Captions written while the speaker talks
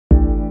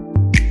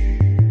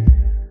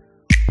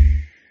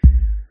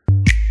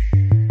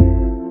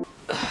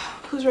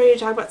Who's ready to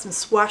talk about some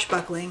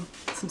swashbuckling?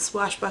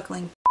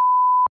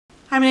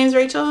 Hi, my name is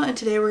Rachel, and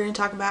today we're going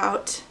to talk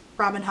about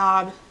Robin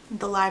Hobb,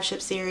 the live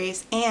ship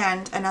series,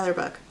 and another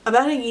book.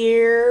 About a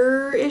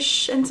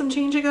year-ish and some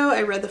change ago,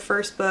 I read the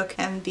first book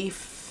and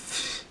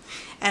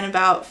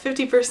about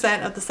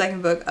 50% of the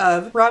second book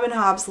of Robin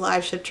Hobb's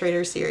Live Ship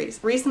Trader series.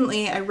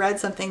 Recently, I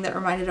read something that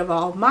reminded of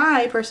all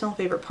my personal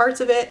favorite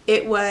parts of it.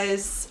 It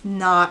was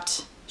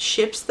not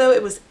ships though,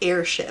 it was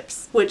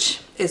airships, which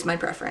is my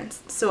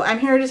preference. So I'm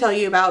here to tell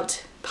you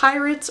about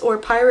pirates or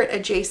pirate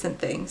adjacent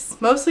things.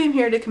 Mostly I'm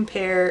here to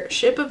compare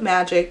Ship of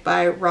Magic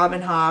by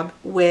Robin Hobb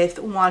with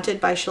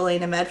Wanted by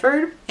Shalana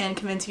Medford and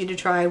convince you to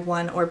try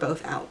one or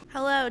both out.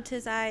 Hello,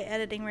 'tis I,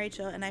 Editing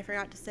Rachel, and I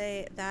forgot to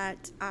say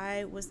that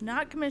I was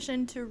not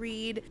commissioned to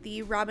read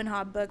the Robin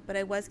Hobb book, but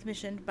I was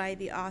commissioned by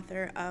the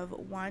author of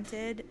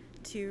Wanted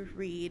to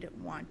read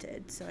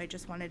Wanted. So I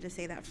just wanted to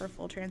say that for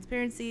full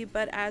transparency,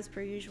 but as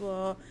per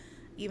usual,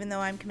 even though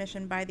I'm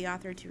commissioned by the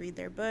author to read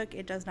their book,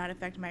 it does not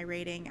affect my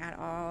rating at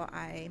all.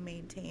 I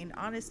maintain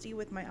honesty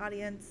with my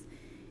audience.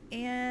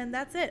 And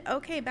that's it.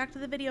 Okay, back to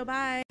the video.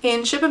 Bye.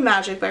 In Ship of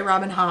Magic by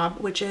Robin Hobb,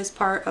 which is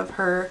part of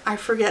her, I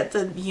forget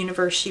the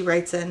universe she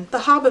writes in, the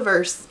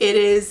Hobbiverse. It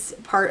is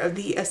part of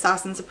the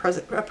Assassin's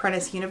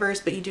Apprentice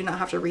universe, but you do not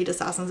have to read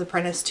Assassin's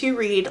Apprentice to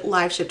read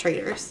Live Ship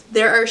Traders.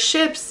 There are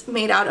ships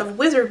made out of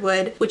wizard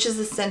wood, which is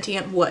a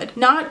sentient wood.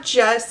 Not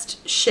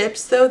just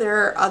ships though,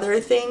 there are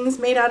other things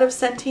made out of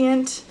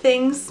sentient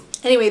things.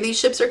 Anyway, these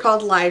ships are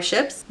called live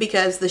ships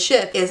because the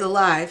ship is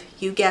alive.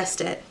 You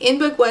guessed it. In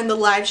book one, the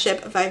live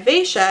ship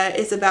Vivacia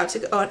is about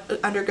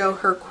to undergo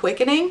her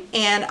quickening,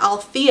 and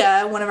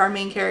Althea, one of our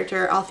main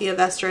character, Althea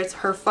Vestritz,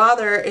 her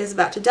father is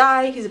about to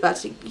die. He's about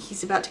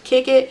to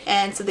kick it,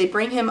 and so they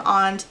bring him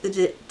onto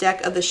the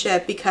deck of the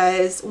ship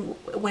because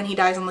when he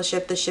dies on the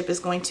ship is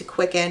going to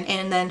quicken,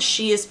 and then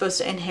she is supposed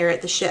to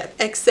inherit the ship.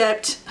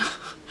 Except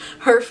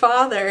her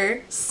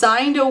father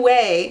signed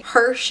away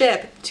her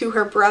ship to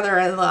her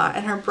brother-in-law,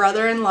 and her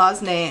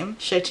brother-in-law's name,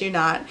 shit you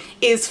not,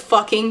 is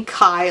fucking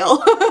Kyle.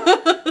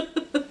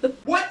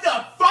 What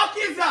the fuck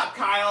is up,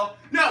 Kyle?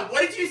 No,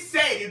 what did you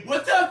say, dude?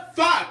 What the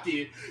fuck,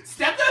 dude?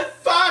 Step the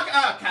fuck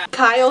up, Kyle.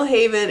 Kyle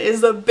Haven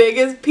is the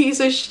biggest piece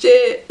of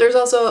shit. There's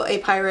also a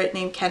pirate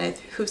named Kenneth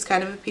who's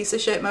kind of a piece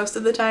of shit most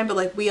of the time, but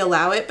like we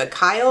allow it, but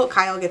Kyle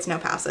gets no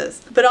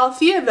passes. But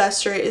Althea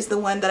Vestrit is the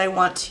one that I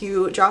want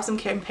to draw some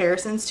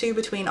comparisons to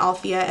between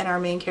Althea and our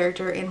main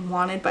character in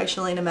Wanted by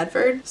Shalana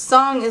Medford.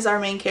 Song is our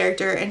main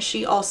character, and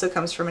she also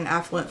comes from an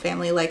affluent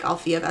family like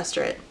Althea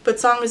Vestrit. But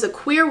Song is a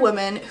queer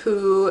woman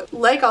who,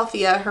 like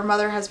Althea, her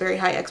mother has very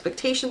high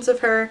expectations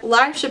of her.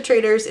 Live Ship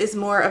Traders is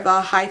more of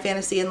a high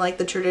fantasy in like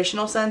the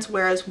traditional sense,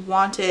 whereas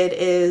Wanted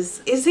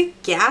is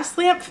it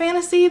gaslamp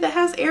fantasy that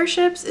has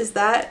airships? Is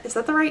that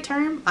the right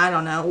term? I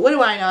don't know. What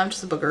do I know? I'm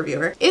just a book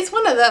reviewer. It's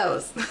one of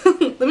those.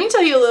 Let me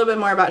tell you a little bit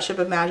more about Ship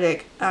of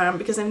Magic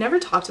because I've never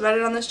talked about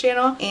it on this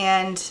channel,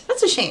 and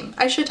that's a shame.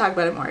 I should talk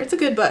about it more. It's a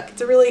good book.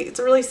 It's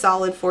a really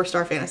solid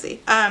 4-star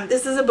fantasy.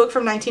 This is a book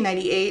from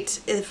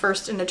 1998, the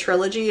first in a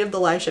trilogy of the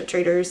Live Ship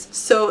Traders.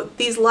 So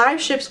these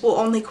live ships will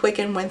only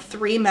quicken when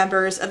 3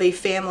 members of a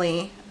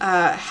family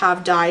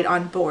have died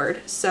on board.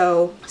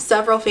 So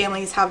several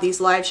families have these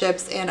live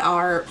ships, and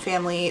our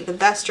family, the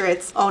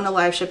Vestritz, own a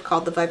live ship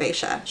called the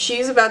Vivacia.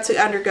 She's about to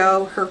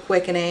undergo her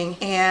quickening,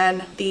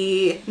 and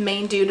the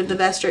main dude of the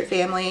Vestrit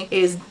family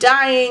is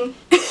dying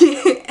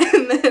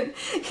and then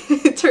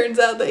it turns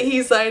out that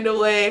he signed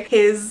away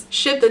his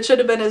ship that should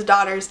have been his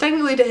daughter's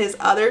technically to his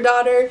other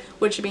daughter,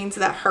 which means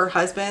that her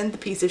husband, the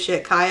piece of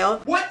shit Kyle,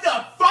 what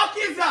the fuck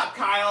is up,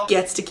 Kyle?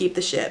 Gets to keep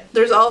the ship.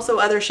 There's also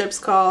other ships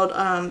called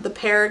the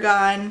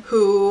Paragon,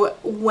 who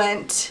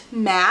went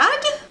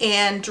mad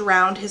and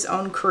drowned his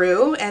own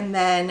crew, and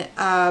then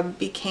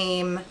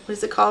became, what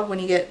is it called when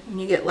you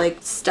get like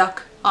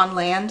stuck on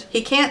land?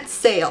 He can't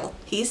sail.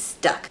 He's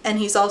stuck. And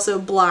he's also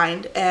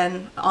blind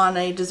and on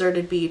a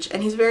deserted beach,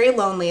 and he's very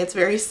lonely. It's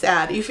very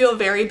sad. You feel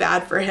very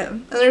bad for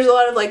him. And there's a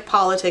lot of like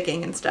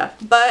politicking and stuff.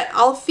 But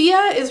Althea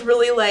is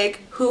really like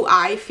who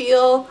I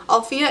feel.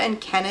 Althea and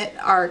Kenneth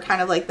are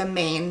kind of like the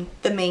main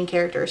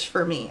characters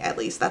for me, at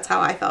least. That's how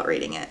I felt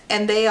reading it.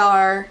 And they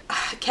are,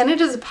 Kenneth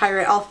is a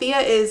pirate. Althea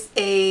is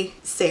a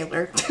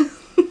sailor.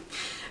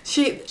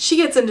 She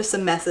gets into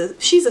some messes.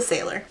 She's a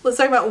sailor. Let's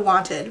talk about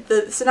Wanted.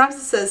 The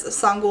synopsis says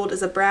Songold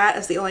is a brat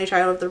as the only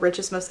child of the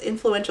richest, most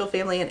influential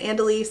family in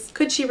Andalus.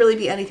 Could she really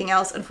be anything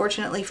else?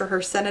 Unfortunately for her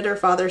senator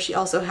father, she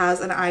also has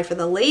an eye for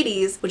the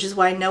ladies, which is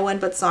why no one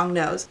but Song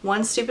knows.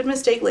 One stupid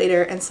mistake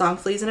later, and Song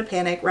flees in a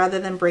panic rather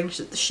than bring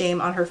shame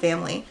on her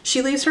family.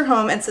 She leaves her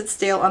home and sets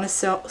sail on a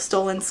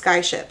stolen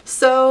skyship.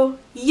 So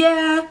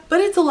yeah, but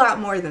it's a lot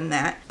more than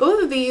that.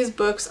 Both of these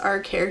books are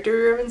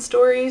character-driven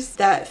stories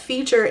that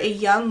feature a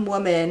young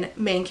woman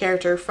woman main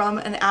character from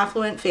an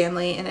affluent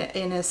family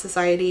in a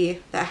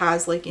society that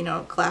has like, you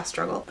know, class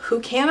struggle, who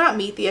cannot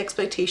meet the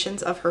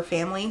expectations of her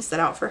family set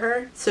out for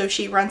her. So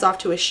she runs off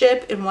to a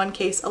ship, in one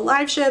case a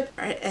live ship,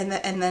 and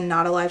then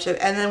not a live ship,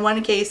 and then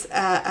one case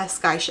a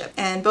sky ship.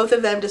 And both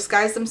of them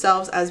disguise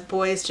themselves as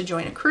boys to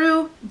join a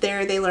crew.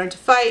 There they learn to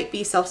fight,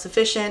 be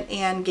self-sufficient,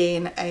 and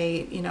gain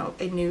a, you know,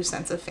 a new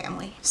sense of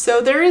family.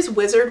 So there is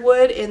wizard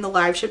wood in the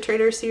Live Ship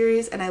Trader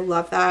series, and I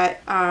love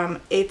that.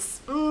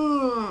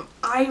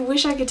 I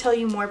wish I could tell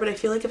you more, but I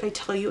feel like if I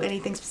tell you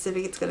anything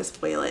specific, it's gonna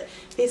spoil it.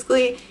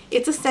 Basically,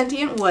 it's a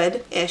sentient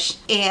wood-ish,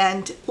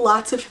 and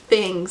lots of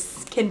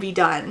things can be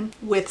done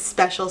with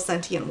special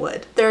sentient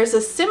wood. There's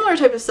a similar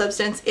type of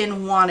substance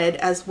in Wanted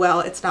as well.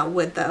 It's not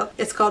wood though.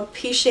 It's called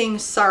Pishing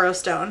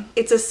Sorrowstone.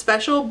 It's a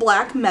special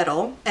black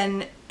metal,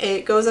 and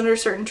it goes under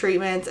certain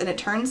treatments and it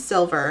turns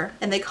silver,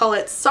 and they call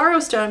it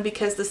Sorrowstone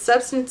because the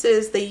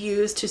substances they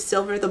use to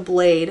silver the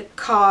blade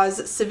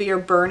cause severe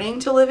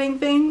burning to living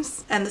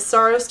things, and the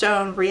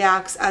Sorrowstone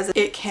reacts as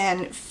it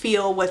can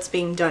feel what's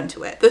being done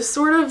to it. The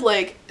sort of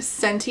like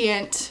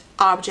sentient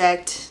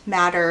object,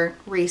 matter,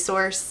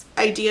 resource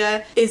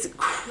idea is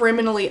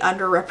criminally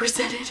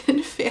underrepresented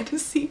in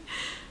fantasy.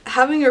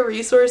 Having a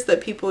resource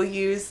that people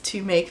use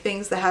to make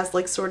things that has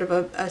like sort of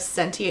a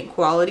sentient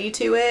quality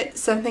to it,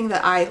 something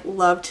that I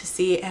love to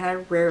see, and I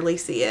rarely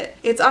see it.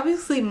 It's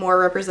obviously more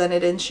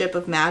represented in Ship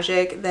of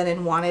Magic than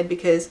in Wanted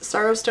because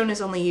Sorrowstone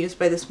is only used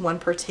by this one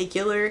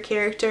particular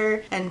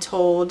character and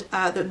told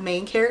the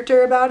main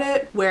character about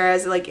it,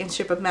 whereas like in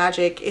Ship of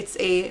Magic it's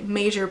a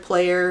major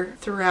player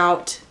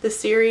throughout the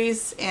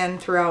series and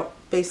throughout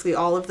basically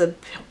all of the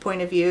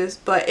point of views.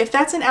 But if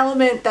that's an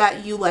element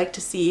that you like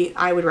to see,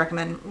 I would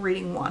recommend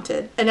reading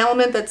Wanted. An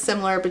element that's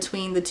similar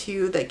between the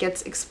two that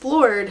gets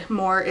explored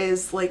more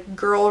is like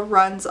girl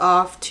runs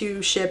off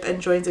to ship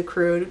and joins a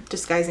crew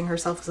disguising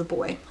herself as a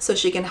boy so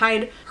she can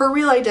hide her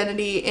real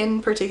identity,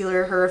 in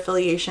particular her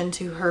affiliation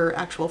to her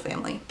actual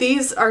family.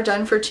 These are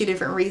done for two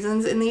different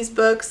reasons in these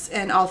books,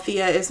 and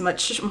Althea is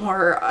much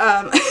more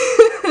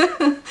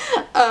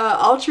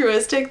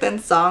altruistic than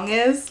Song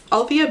is.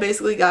 Althea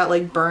basically got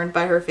like burned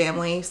by her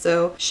family,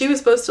 so she was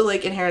supposed to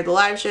like inherit the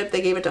live ship.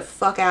 They gave it to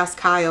fuck ass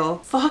Kyle.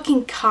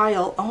 Fucking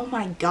Kyle, oh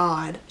my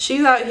god.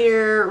 She's out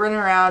here running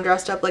around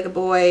dressed up like a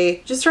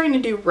boy, just trying to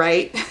do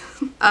right.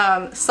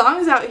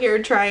 Song's out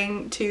here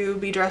trying to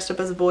be dressed up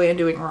as a boy and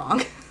doing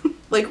wrong.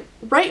 Like,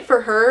 right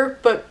for her,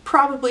 but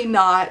probably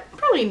not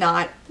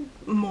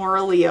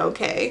morally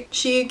okay.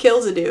 She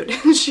kills a dude.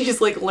 She's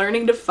like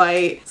learning to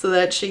fight so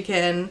that she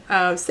can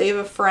save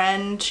a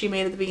friend she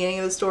made at the beginning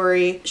of the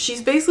story.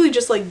 She's basically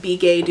just like be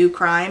gay, do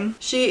crime.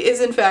 She is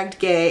in fact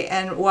gay,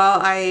 and while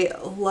I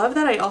love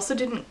that, I also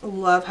didn't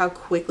love how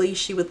quickly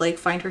she would like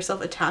find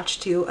herself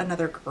attached to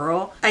another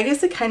girl. I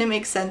guess it kind of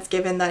makes sense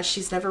given that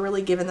she's never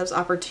really given those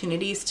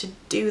opportunities to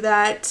do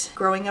that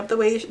growing up the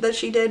way that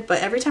she did,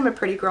 but every time a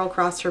pretty girl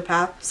crossed her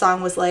path,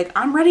 Song was like,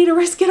 I'm ready to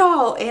risk it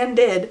all, and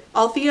did.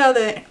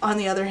 Althea, on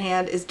the other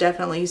hand, is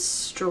definitely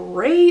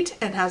straight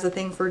and has a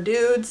thing for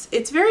dudes.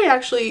 It's very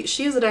actually,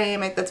 she is a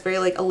dynamic that's very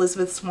like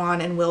Elizabeth Swann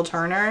and Will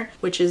Turner,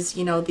 which is,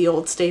 you know, the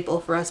old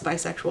staple for us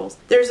bisexuals.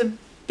 There's a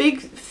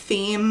big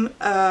theme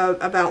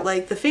about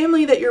like the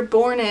family that you're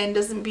born in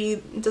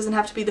doesn't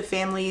have to be the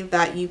family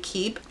that you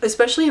keep,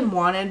 especially in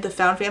Wanted. The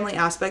found family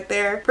aspect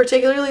there,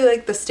 particularly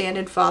like the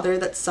stand-in father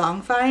that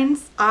Song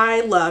finds,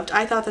 I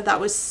thought that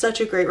was such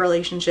a great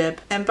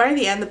relationship, and by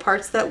the end the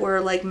parts that were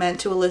like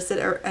meant to elicit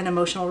an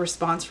emotional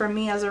response from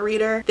me as a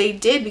reader, they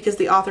did, because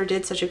the author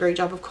did such a great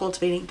job of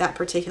cultivating that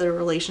particular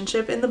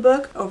relationship in the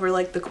book over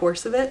like the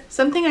course of it.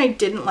 Something I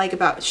didn't like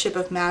about Ship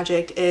of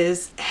Magic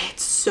is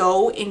it's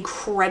so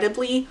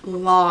incredibly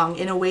long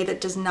in a way that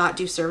does not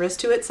do service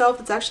to itself.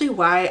 It's actually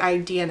why I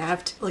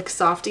DNF'd, like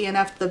soft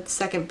DNF'd the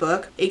second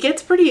book. It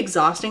gets pretty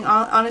exhausting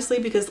honestly,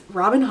 because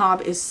Robin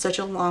Hobb is such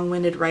a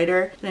long-winded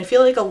writer, and I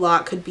feel like a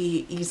lot could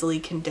be easily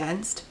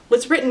condensed.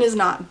 What's written is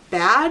not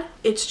bad,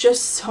 it's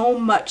just so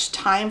much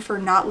time for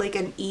not like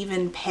an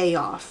even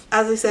payoff.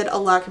 As I said, a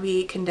lot could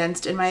be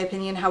condensed in my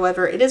opinion.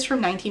 However, it is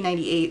from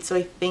 1998, so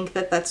I think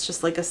that that's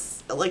just like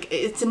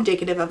it's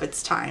indicative of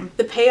its time.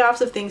 The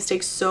payoffs of things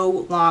take so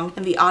long,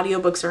 and the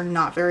audiobooks are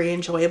not very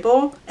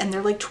enjoyable, and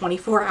they're like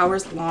 24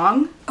 hours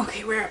long.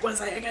 Okay, where was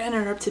I? I got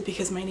interrupted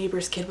because my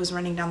neighbor's kid was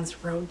running down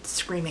this road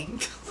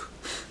screaming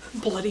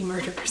bloody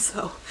murder,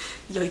 so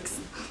yikes.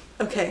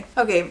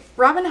 Okay,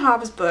 Robin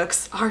Hobb's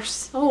books are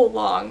so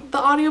long. The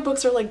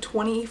audiobooks are like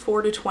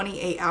 24 to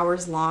 28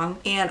 hours long,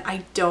 and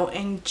I don't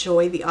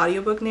enjoy the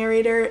audiobook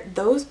narrator.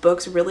 Those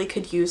books really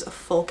could use a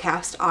full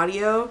cast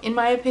audio, in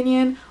my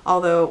opinion,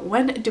 although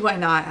when do I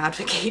not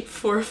advocate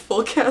for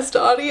full cast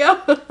audio?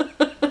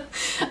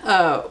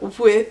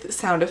 With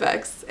sound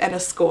effects and a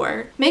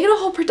score. Make it a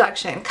whole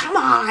production. Come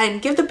on,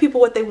 give the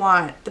people what they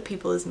want. The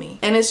people is me.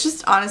 And it's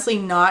just honestly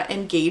not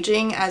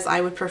engaging as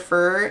I would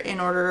prefer in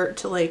order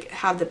to like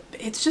have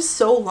it's just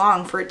so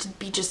long for it to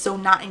be just so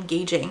not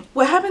engaging.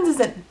 What happens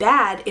isn't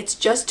bad, it's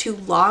just too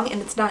long,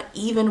 and it's not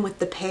even with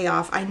the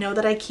payoff. I know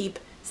that I keep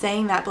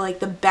saying that, but like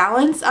the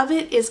balance of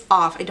it is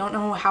off. I don't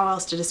know how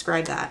else to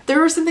describe that. There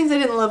were some things I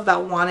didn't love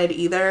about Wanted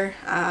either.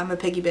 I'm a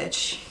piggy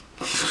bitch.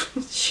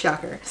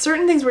 Shocker.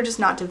 Certain things were just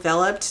not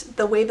developed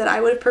the way that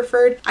I would have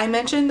preferred. I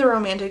mentioned the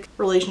romantic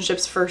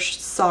relationships first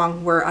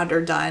song were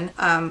underdone,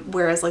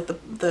 whereas like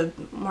the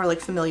more like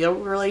familial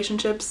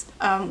relationships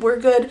were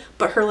good,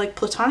 but her like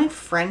platonic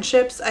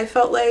friendships, I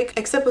felt like,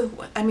 except with,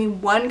 I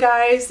mean, one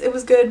guy's, it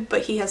was good,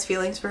 but he has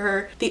feelings for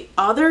her. The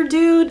other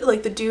dude,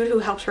 like the dude who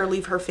helped her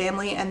leave her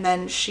family and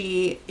then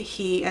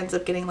he ends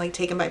up getting like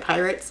taken by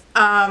pirates,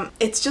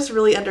 it's just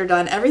really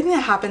underdone. Everything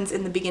that happens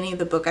in the beginning of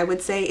the book, I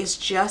would say, is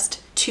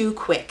just too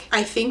quick.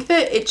 I think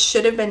that it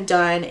should have been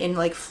done in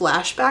like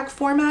flashback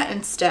format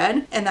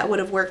instead, and that would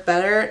have worked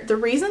better. The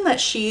reason that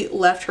she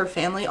left her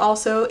family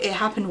also, it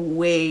happened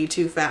way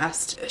too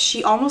fast.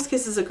 She almost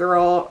kisses a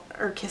girl,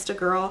 or kissed a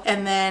girl,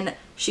 and then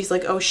she's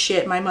like, oh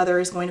shit, my mother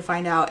is going to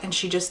find out, and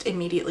she just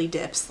immediately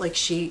dips. Like,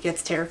 she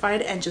gets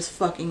terrified and just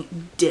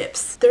fucking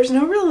dips. There's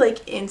no real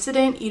like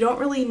incident. You don't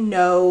really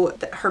know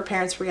her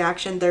parents'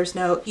 reaction. There's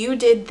no, you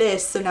did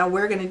this, so now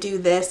we're gonna do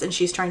this, and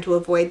she's trying to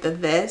avoid the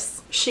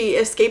this. She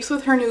escapes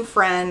with her new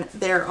friend.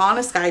 They're on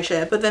a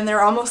skyship, but then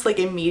they're almost like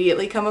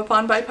immediately come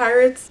upon by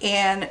pirates,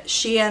 and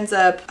she ends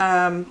up,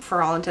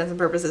 for all intents and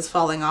purposes,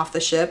 falling off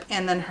the ship,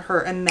 and then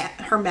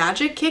her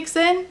magic kicks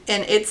in,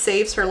 and it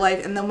saves her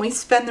life, and then we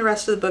spend the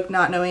rest of the book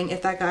not knowing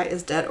if that guy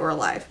is dead or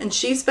alive. And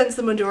she spends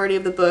the majority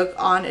of the book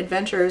on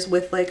adventures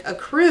with like a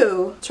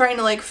crew trying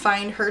to like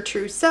find her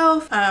true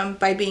self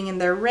by being in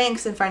their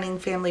ranks and finding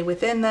family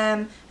within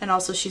them, and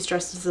also she's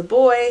dressed as a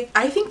boy.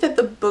 I think that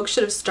the book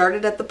should have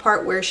started at the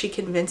part where she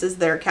convinces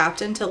their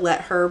captain to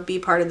let her be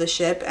part of the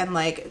ship, and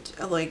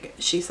like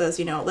she says,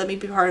 you know, let me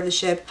be part of the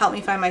ship, help me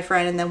find my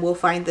friend, and then we'll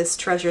find this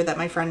treasure that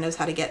my friend knows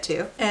how to get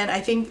to. And I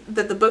think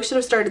that the book should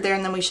have started there,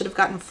 and then we should have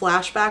gotten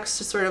flashbacks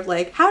to sort of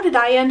like, how did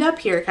I end up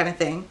here kind of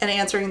thing, and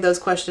answering those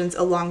questions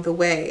along the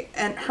way.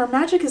 And her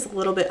magic is a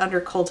little bit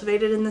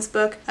undercultivated in this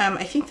book.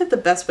 I think that the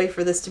best way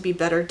for this to be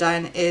better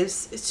done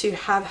is to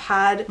have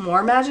had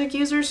more magic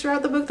users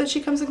throughout the book that she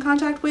comes in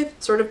contact with,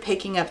 sort of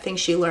picking up things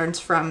she learns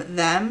from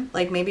them.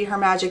 Like maybe her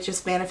magic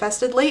just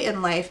manifested late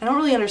in life. I don't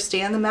really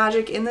understand the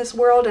magic in this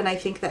world, and I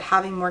think that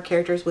having more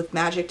characters with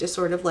magic to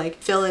sort of like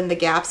fill in the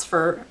gaps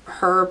for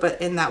her, but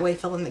in that way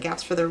fill in the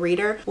gaps for the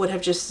reader, would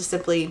have just to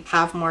simply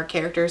have more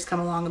characters come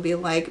along and be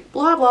like,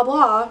 blah blah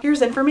blah,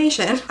 here's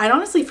information. I'd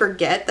honestly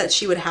forget that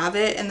she would have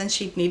it, and then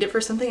she'd need it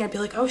for something. I'd be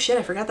like, oh shit,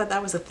 I forgot that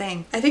that was a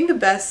thing. I think the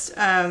best,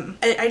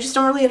 I just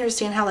don't really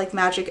understand how like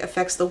magic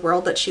affects the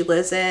world that she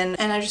lives in,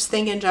 and I just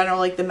think in general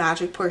like the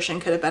magic portion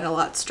could have been a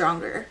lot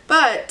stronger.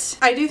 But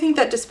I do think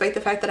that despite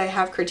the fact that I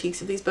have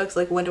critiques of these books,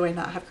 like when do I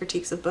not have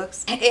critiques of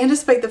books? And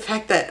despite the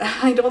fact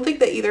that I don't think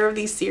that either of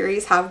these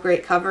series have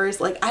great covers,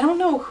 like I don't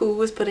know who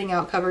was putting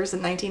out covers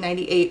in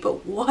 1998,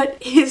 but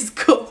what is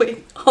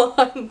going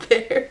on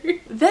there?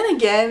 Then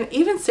again,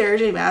 even Sarah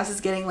J Maas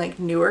is getting like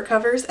newer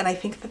covers, and I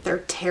think that they're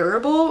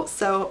terrible,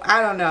 so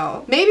I don't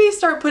know. Maybe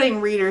start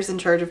putting readers in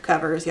charge of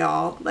covers,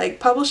 y'all. Like,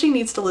 publishing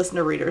needs to listen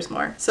to readers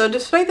more. So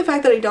despite the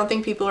fact that I don't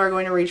think people are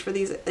going to reach for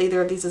these,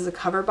 either of these as a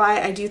cover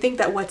buy, I do think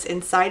that what's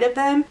inside of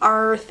them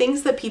are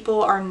things that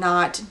people are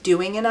not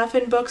doing enough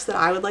in books that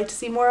I would like to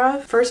see more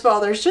of. First of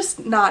all, there's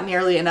just not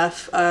nearly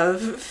enough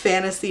of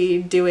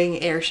fantasy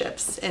doing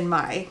airships in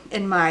my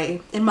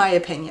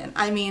opinion.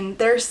 I mean,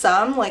 there's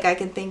some, like I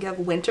can think of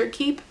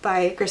Winterkeep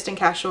by Kristen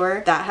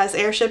Cashore, that has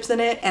airships in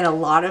it, and a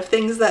lot of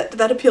things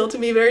that appeal to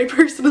me very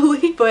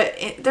personally, but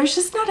there's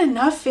just not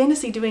enough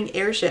fantasy doing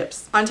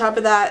airships. On top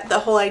of that, the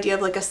whole idea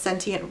of like a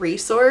sentient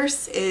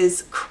resource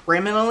is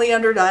criminally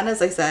underdone,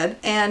 as I said,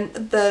 and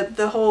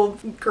the whole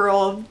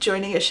girl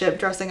joining a ship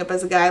dressing up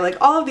as a guy, like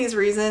all of these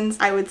reasons,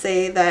 I would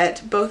say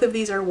that both of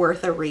these are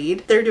worth a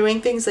read. They're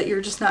doing things that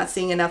you're just not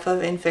seeing enough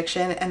of in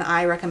fiction, and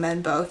I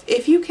recommend both.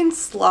 If you can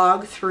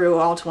slog through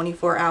all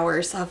 24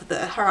 hours of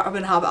the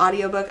Robin Hobb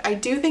audiobook, I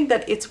do think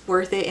that it's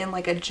worth it in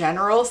like a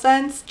general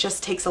sense,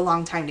 just takes a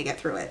long time to get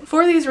through it.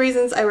 For these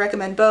reasons, I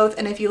recommend both,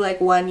 and if you like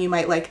one, you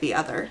might like the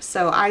other.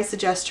 So I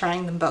suggest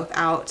trying them both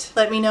out.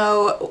 Let me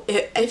know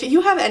if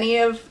you have any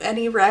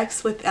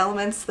recs with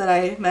elements that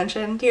I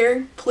mentioned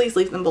here, please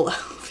leave them below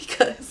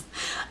because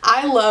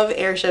I love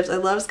airships, I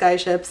love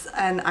skyships,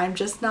 and I'm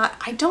just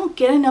not, I don't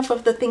get enough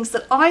of the things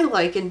that I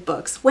like in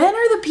books. When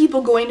are the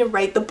people going to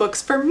write the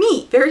books for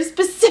me? Very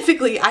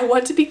specifically, I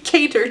want to be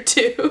catered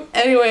to.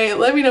 Anyway,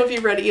 let me know if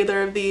you've read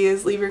either of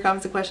these. Leave your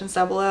comments and questions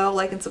down below.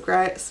 Like and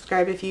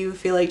subscribe if you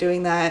feel like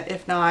doing that.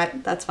 If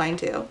not, that's fine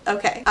too.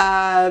 Okay,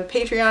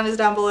 Patreon is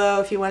down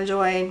below if you want to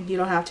join. You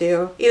don't have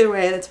to. Either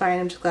way, that's fine.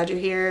 I'm just glad you're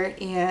here,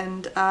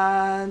 and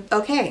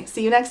okay,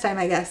 see you next time,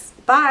 I guess.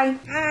 Bye!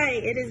 Hi,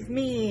 it is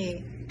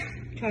me,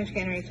 Trash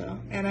Can Rachel,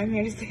 and I'm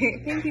here to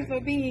say thank you for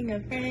being a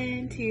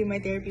friend to my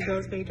Therapy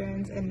Goals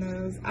patrons, and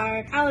those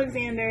are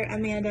Alexander,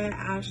 Amanda,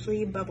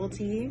 Ashley, Bubble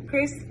Tea,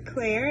 Chris,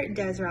 Claire,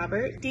 Des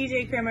Robert,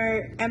 DJ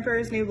Krimmer,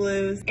 Emperor's New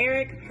Blues,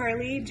 Eric,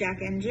 Harley,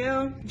 Jack and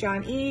Jill,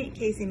 John E,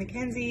 Casey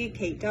McKenzie,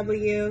 Kate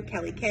W,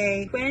 Kelly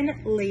K, Quinn,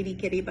 Lady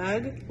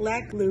Kittybug,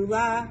 Lek,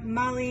 Lula,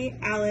 Molly,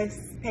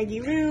 Alice,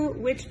 Peggy Lou,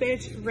 Witch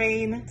Bitch,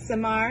 Rain,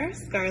 Samar,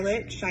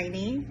 Scarlett,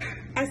 Shiny,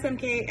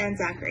 SMK, and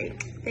Zachary.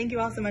 Thank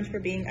you all so much for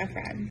being a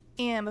friend.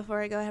 And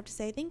before I go, I have to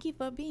say thank you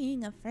for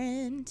being a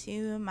friend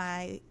to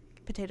my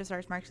Potato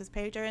Stars Marxist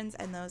patrons,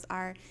 and those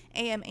are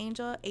AM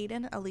Angel,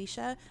 Aiden,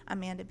 Alicia,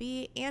 Amanda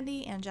B,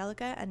 Andy,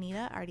 Angelica,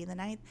 Anita, Artie the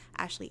Ninth,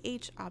 Ashley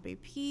H, Aubrey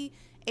P,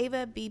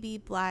 Ava,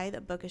 BB, Blythe,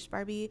 Bookish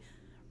Barbie,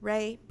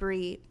 Ray,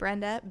 Bree,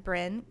 Brenda,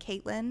 Bryn,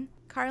 Caitlin,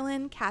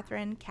 Carlin,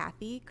 Catherine,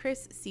 Kathy,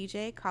 Chris,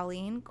 CJ,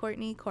 Colleen,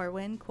 Courtney,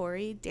 Corwin,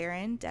 Corey,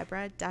 Darren,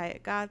 Deborah,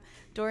 Diet God,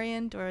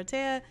 Dorian,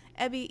 Dorothea,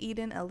 Ebby,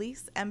 Eden,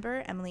 Elise,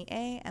 Ember, Emily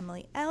A,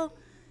 Emily L,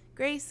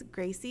 Grace,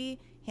 Gracie,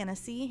 Hannah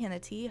C, Hannah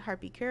T,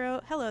 Harpy Kuro,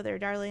 Hello There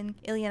Darling,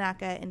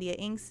 Ilianaka, India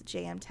Inks,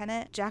 JM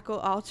Tennant, Jackal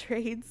All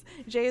Trades,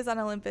 Jay is on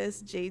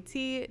Olympus,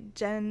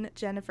 JT,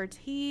 Jennifer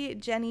T,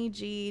 Jenny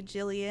G,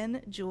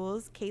 Jillian,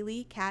 Jules,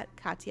 Kaylee, Kat,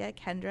 Katya,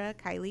 Kendra,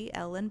 Kylie,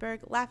 Ellenberg,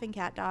 Laughing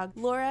Cat Dog,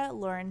 Laura,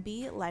 Lauren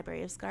B,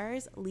 Library of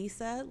Scars,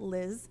 Lisa,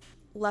 Liz,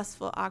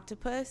 Lustful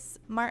Octopus,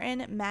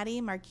 Martin,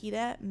 Maddie,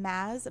 Marquita,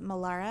 Maz,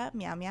 Malara,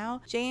 Meow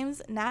Meow,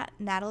 James, Nat,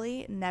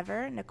 Natalie,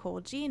 Never,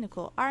 Nicole G,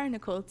 Nicole R,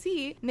 Nicole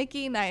T,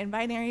 Nikki, Night and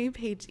Binary,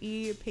 Paige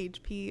E,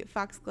 Paige P,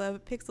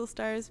 Foxglove, Pixel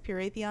Stars,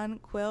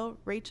 Puratheon, Quill,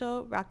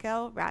 Rachel,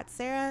 Raquel, Rat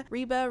Sarah,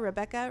 Reba,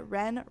 Rebecca,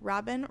 Ren,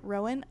 Robin,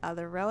 Rowan,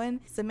 Other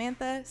Rowan,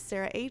 Samantha,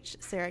 Sarah H,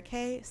 Sarah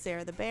K,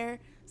 Sarah the Bear,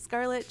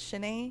 Scarlett,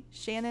 Shanae,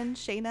 Shannon,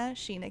 Shayna,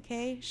 Sheena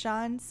K,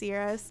 Sean,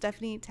 Sierra,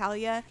 Stephanie,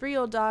 Talia, 3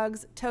 Old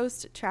Dogs,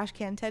 Toast, Trash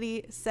Can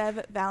Teddy,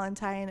 Sev,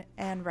 Valentine,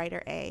 and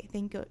Writer A.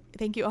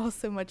 Thank you all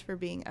so much for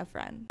being a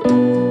friend.